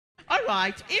All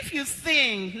right. If you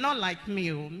sing, not like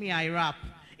me, I rap.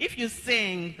 If you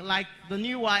sing like the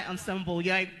New Y Ensemble,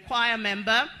 you're a choir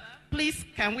member, please,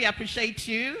 can we appreciate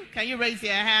you? Can you raise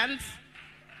your hands?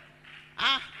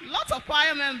 Lots of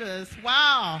choir members.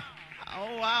 Wow.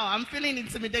 Oh, wow. I'm feeling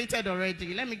intimidated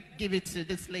already. Let me give it to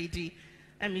this lady.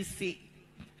 Let me see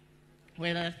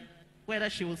whether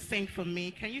she will sing for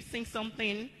me. Can you sing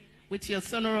something with your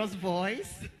sonorous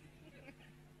voice?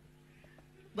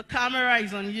 The camera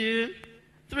is on you.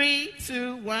 3,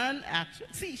 2, 1, action.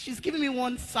 See, she's giving me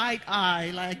one side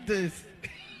eye like this.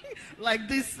 Like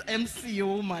this MC,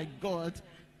 oh my God.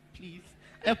 Please,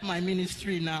 help my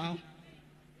ministry now.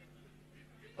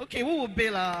 Okay, who will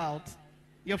bail her out?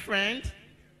 Your friend?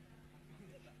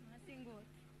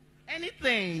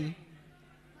 Anything.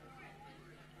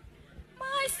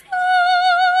 My soul.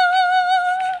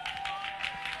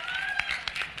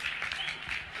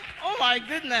 Oh my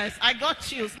goodness, I got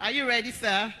chills. Are you ready,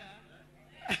 sir?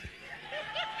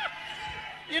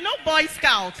 You know Boy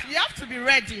Scouts, you have to be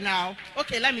ready now.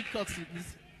 Okay, let me cut you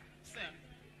this. Sir.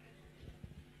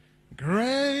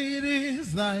 Great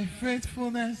is thy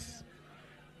faithfulness.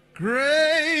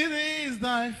 Great is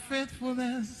thy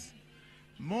faithfulness.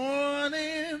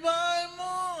 Morning by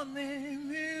morning,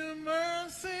 new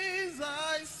mercies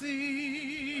I see.